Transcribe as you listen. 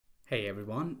Hey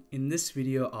everyone, in this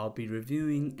video I'll be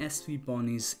reviewing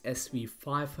Svbony's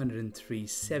SV503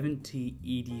 70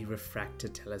 ED refractor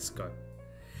telescope.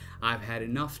 I've had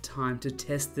enough time to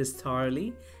test this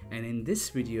thoroughly, and in this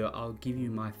video I'll give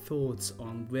you my thoughts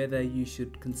on whether you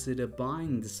should consider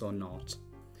buying this or not.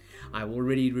 I've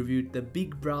already reviewed the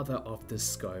big brother of this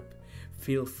scope.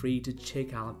 Feel free to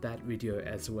check out that video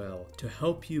as well to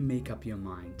help you make up your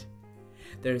mind.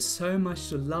 There is so much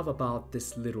to love about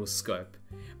this little scope,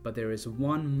 but there is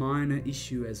one minor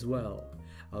issue as well.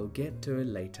 I'll get to it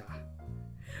later.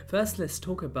 First, let's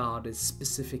talk about its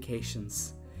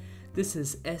specifications. This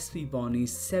is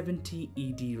Svbony's 70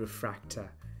 ED refractor.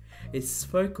 Its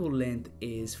focal length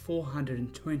is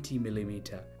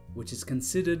 420mm, which is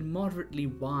considered moderately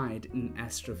wide in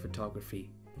astrophotography.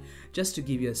 Just to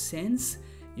give you a sense,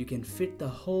 you can fit the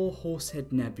whole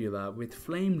Horsehead Nebula with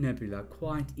Flame Nebula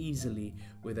quite easily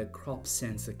with a crop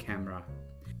sensor camera.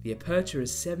 The aperture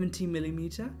is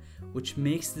 70mm, which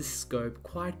makes this scope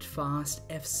quite fast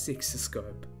f6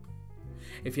 scope.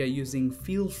 If you are using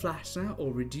field flashener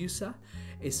or reducer,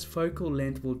 its focal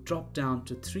length will drop down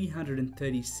to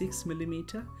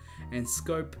 336mm and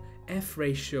scope f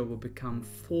ratio will become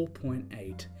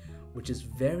 4.8, which is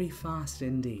very fast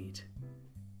indeed.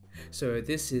 So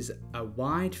this is a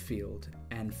wide field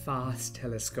and fast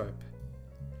telescope.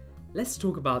 Let's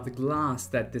talk about the glass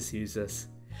that this uses.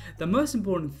 The most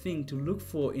important thing to look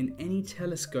for in any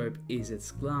telescope is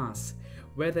its glass,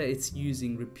 whether it's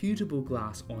using reputable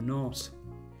glass or not.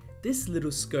 This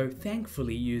little scope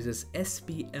thankfully uses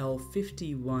SPL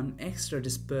 51 extra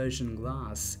dispersion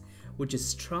glass, which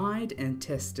is tried and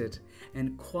tested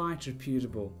and quite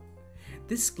reputable.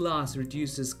 This glass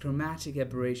reduces chromatic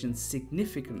aberration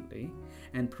significantly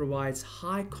and provides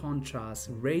high contrast,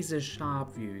 razor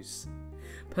sharp views.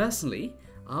 Personally,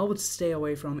 I would stay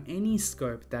away from any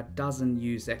scope that doesn't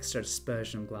use extra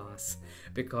dispersion glass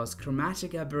because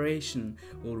chromatic aberration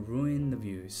will ruin the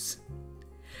views.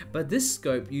 But this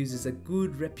scope uses a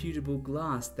good reputable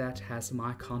glass that has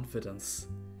my confidence.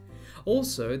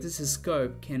 Also, this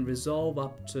scope can resolve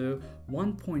up to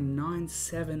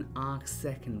 1.97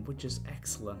 arc-second, which is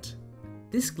excellent.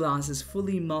 This glass is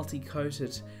fully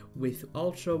multi-coated with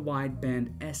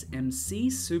ultra-wideband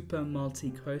SMC super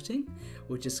multi-coating,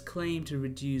 which is claimed to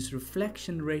reduce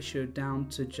reflection ratio down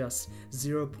to just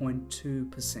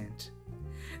 0.2%.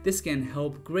 This can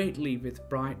help greatly with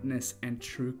brightness and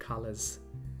true colors.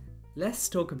 Let's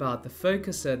talk about the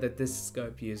focuser that this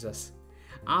scope uses.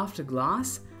 After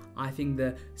glass, I think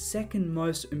the second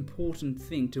most important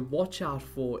thing to watch out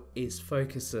for is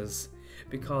focusers,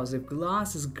 because if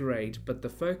glass is great but the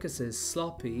focuser is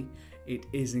sloppy, it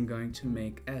isn't going to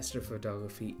make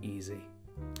astrophotography easy.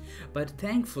 But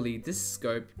thankfully this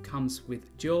scope comes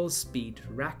with dual speed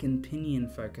rack and pinion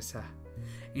focuser.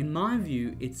 In my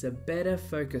view, it's a better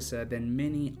focuser than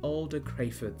many older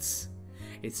Crayfords.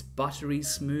 It's buttery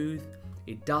smooth,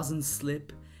 it doesn't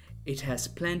slip, it has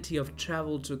plenty of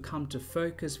travel to come to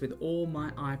focus with all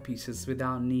my eyepieces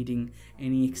without needing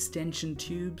any extension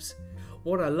tubes.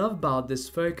 What I love about this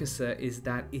focuser is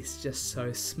that it's just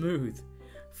so smooth.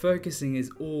 Focusing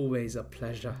is always a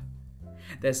pleasure.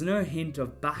 There's no hint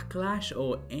of backlash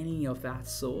or any of that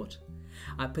sort.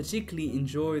 I particularly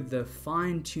enjoy the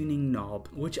fine-tuning knob,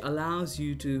 which allows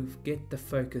you to get the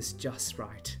focus just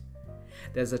right.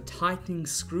 There's a tightening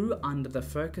screw under the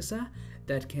focuser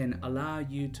that can allow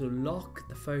you to lock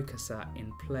the focuser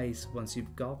in place once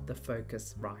you've got the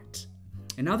focus right.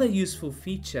 Another useful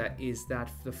feature is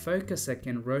that the focuser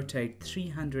can rotate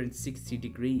 360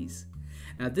 degrees.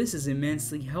 Now this is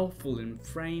immensely helpful in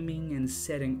framing and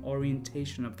setting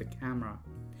orientation of the camera.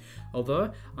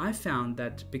 Although I found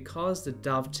that because the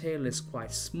dovetail is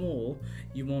quite small,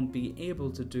 you won't be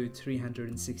able to do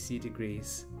 360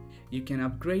 degrees. You can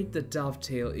upgrade the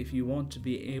dovetail if you want to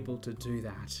be able to do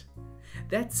that.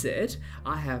 That said,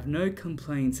 I have no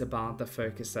complaints about the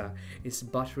focuser. It's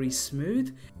buttery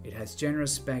smooth, it has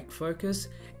generous back focus,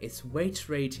 its weight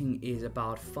rating is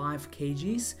about 5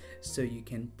 kgs, so you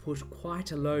can put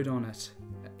quite a load on it.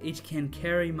 It can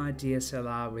carry my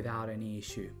DSLR without any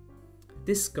issue.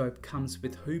 This scope comes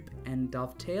with hoop and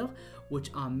dovetail,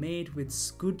 which are made with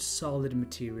good solid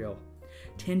material.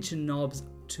 Tension knobs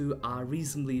too are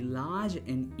reasonably large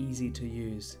and easy to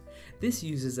use. This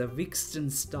uses a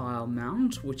Wixton style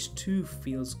mount, which too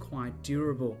feels quite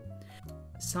durable.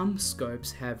 Some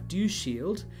scopes have dew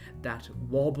shield that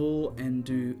wobble and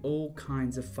do all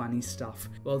kinds of funny stuff.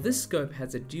 Well, this scope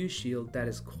has a dew shield that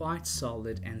is quite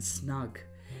solid and snug.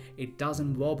 It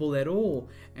doesn't wobble at all,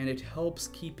 and it helps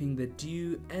keeping the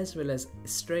dew as well as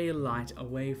stray light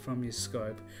away from your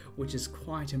scope, which is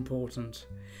quite important.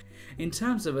 In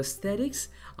terms of aesthetics,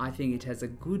 I think it has a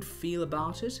good feel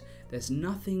about it. There's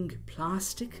nothing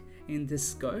plastic in this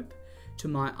scope. To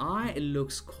my eye, it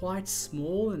looks quite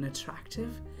small and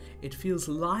attractive. It feels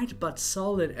light but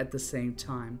solid at the same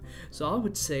time. So I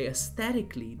would say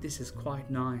aesthetically, this is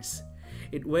quite nice.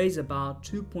 It weighs about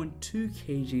 2.2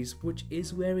 kgs, which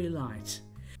is very light.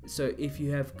 So if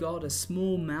you have got a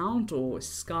small mount or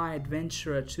Sky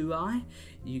Adventurer 2i,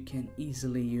 you can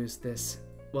easily use this.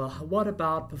 Well, what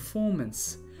about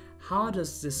performance? How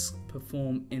does this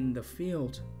perform in the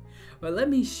field? Well, let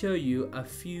me show you a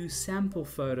few sample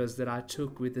photos that I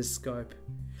took with this scope.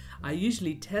 I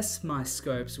usually test my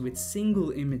scopes with single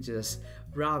images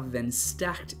rather than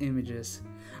stacked images.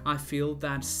 I feel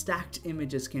that stacked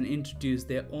images can introduce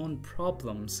their own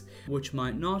problems, which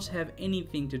might not have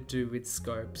anything to do with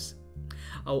scopes.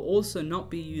 I'll also not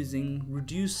be using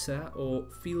reducer or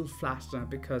field flattener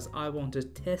because I want to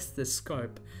test the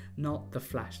scope, not the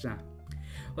flattener.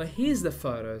 Well, here's the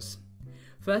photos.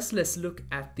 First, let's look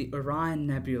at the Orion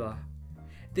Nebula.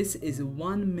 This is a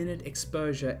 1 minute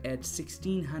exposure at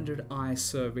 1600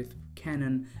 ISO with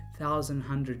Canon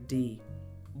 1100D.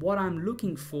 What I'm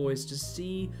looking for is to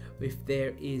see if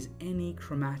there is any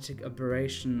chromatic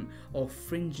aberration or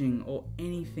fringing or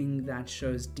anything that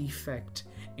shows defect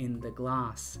in the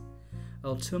glass.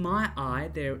 Well, to my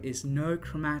eye, there is no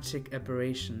chromatic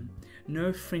aberration,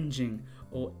 no fringing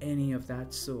or any of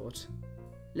that sort.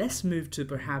 Let's move to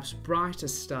perhaps brighter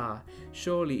star.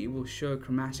 Surely it will show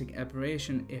chromatic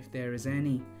aberration if there is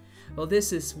any. Well,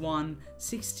 this is one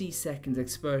 60-second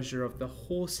exposure of the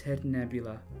Horsehead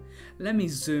Nebula. Let me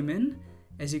zoom in.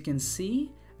 As you can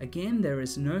see, again there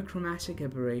is no chromatic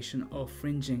aberration or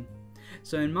fringing.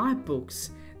 So in my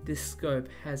books, this scope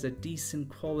has a decent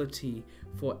quality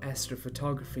for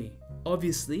astrophotography.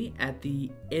 Obviously, at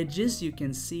the edges you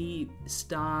can see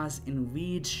stars in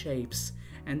weird shapes,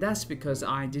 and that's because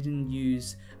I didn't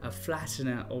use a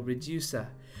flattener or reducer.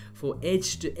 For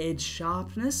edge-to-edge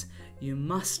sharpness, you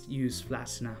must use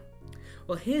flattener.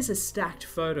 Well, here's a stacked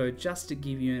photo just to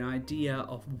give you an idea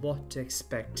of what to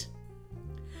expect.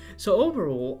 So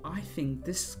overall, I think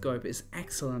this scope is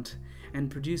excellent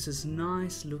and produces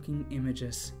nice looking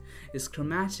images. It's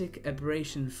chromatic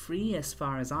aberration free as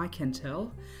far as I can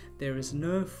tell. There is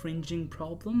no fringing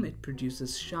problem. It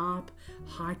produces sharp,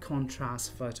 high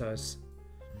contrast photos.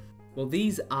 Well,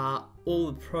 these are all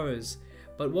the pros,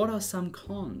 but what are some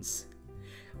cons?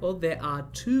 Well, there are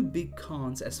two big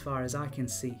cons as far as I can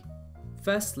see.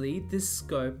 Firstly, this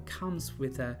scope comes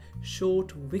with a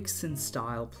short Vixen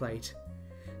style plate.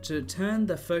 To turn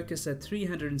the focus at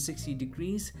 360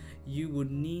 degrees, you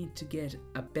would need to get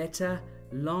a better,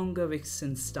 longer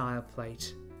Vixen style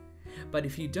plate. But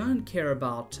if you don't care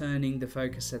about turning the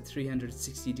focus at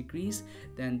 360 degrees,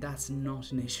 then that's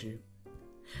not an issue.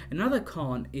 Another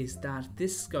con is that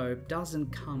this scope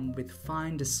doesn't come with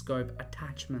finder scope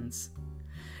attachments.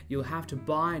 You'll have to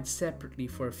buy it separately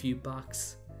for a few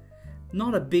bucks.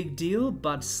 Not a big deal,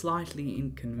 but slightly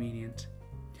inconvenient.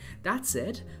 That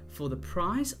said, for the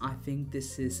price, I think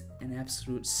this is an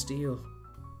absolute steal.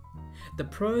 The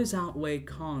pros outweigh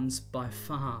cons by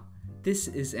far. This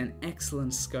is an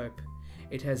excellent scope.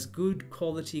 It has good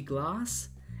quality glass,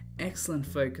 excellent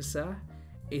focuser,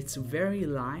 it's very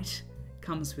light,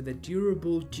 comes with a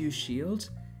durable dew shield,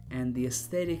 and the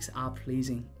aesthetics are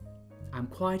pleasing. I'm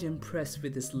quite impressed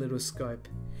with this little scope,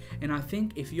 and I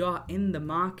think if you are in the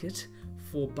market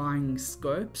for buying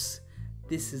scopes,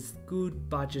 this is a good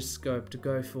budget scope to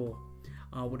go for.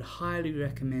 I would highly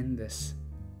recommend this.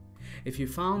 If you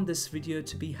found this video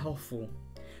to be helpful,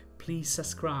 please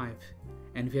subscribe,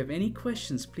 and if you have any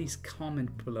questions, please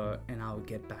comment below and I will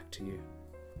get back to you.